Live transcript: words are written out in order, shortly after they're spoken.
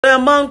A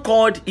man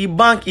called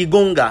Ebang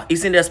Engonga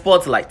is in the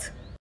spotlight.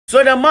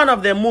 So the man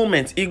of the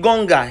moment,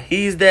 Engonga,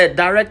 he is the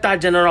Director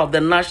General of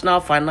the National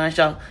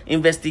Financial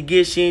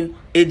Investigation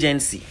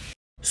Agency.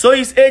 So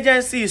his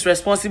agency is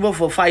responsible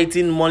for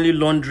fighting money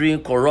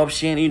laundering,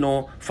 corruption,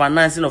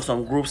 financing of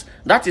some groups.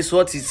 That is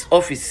what his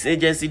office, his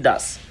agency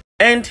does.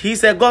 And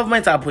he's a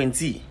government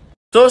appointee.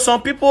 So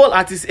some people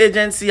at his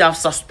agency have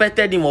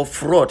suspected him of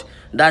fraud,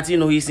 that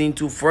he's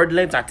into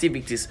fraudulent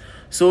activities.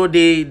 So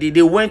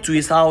they went to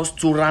his house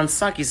to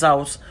ransack his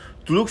house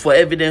to look for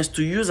evidence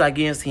to use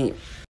against him.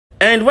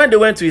 And when they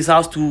went to his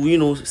house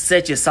to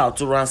search his house,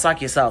 to ransack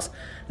his house,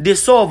 they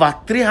saw over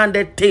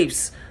 300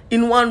 tapes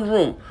in one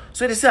room.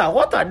 So they said,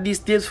 what are these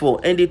tapes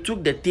for? And they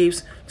took the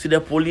tapes to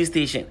the police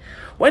station.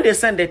 When they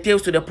sent the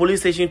tapes to the police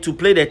station to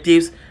play the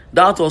tapes,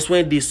 that was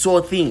when they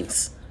saw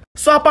things.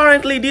 So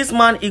apparently this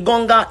man,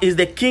 Engonga, is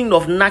the king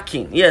of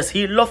knacking. Yes,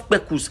 he loves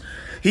pekus.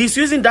 He's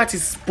using that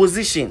his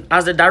position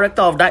as the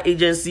director of that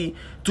agency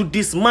to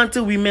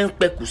dismantle women's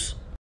pekus.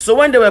 So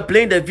when they were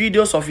playing the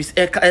videos of his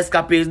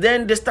escapades,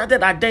 then they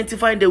started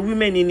identifying the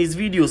women in his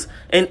videos,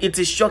 and it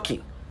is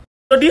shocking.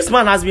 So this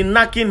man has been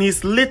knacking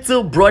his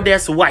little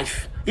brother's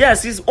wife.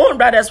 Yes, his own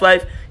brother's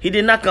wife. He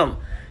did knock him.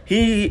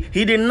 He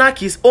did knock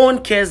his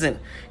own cousin.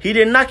 He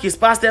did knock his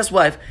pastor's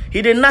wife.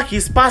 He did knock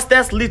his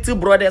pastor's little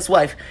brother's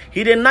wife.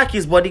 He did knock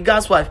his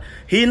bodyguard's wife.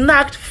 He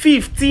knocked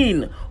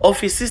 15 of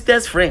his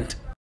sister's friends.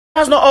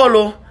 That's not all,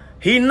 though.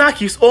 He knocked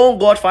his own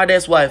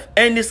godfather's wife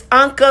and his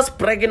uncle's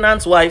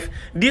pregnant wife.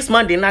 This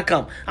man did knock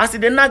him. As he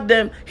did knock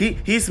them,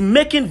 he's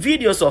making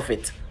videos of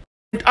it.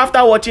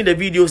 After watching the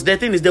videos, the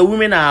thing is the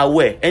women are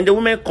aware and the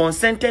women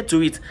consented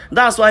to it.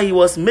 That's why he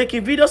was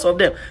making videos of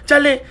them.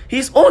 Charlie,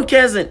 his own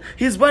cousin,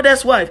 his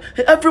brother's wife,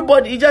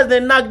 everybody, he just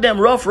then knocked them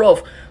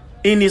rough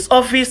in his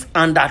office,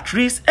 under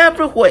trees,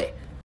 everywhere.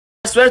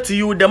 I swear to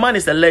you, the man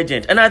is a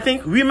legend. And I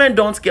think women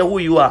don't care who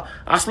you are.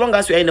 As long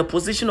as you are in a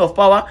position of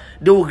power,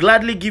 they will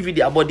gladly give you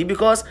their body.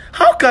 Because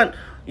how can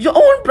your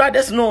own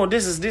brothers know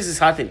this is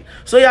happening?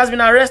 So he has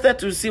been arrested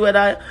to see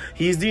whether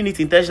he's doing it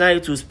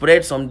intentionally to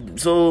spread some.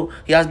 So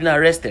he has been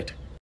arrested.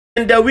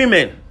 And the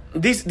women,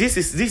 this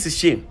is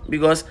shame,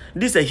 because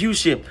this is a huge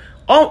shame.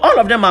 All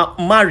of them are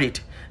married.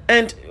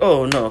 And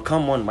oh no,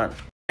 come on, man.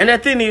 And the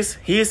thing is,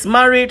 he is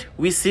married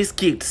with 6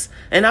 kids.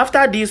 And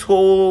after this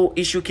whole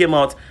issue came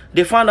out,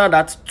 they found out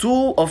that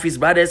 2 of his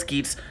brother's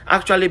kids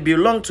actually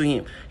belong to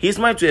him. He's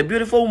married to a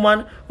beautiful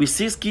woman with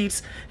 6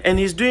 kids, and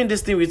he's doing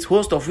this thing with a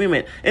host of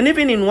women. And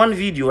even in one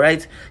video,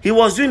 right, he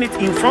was doing it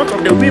in front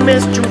of the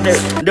women's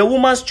children, the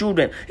woman's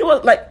children. He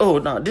was like, oh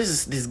no, this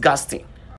is disgusting.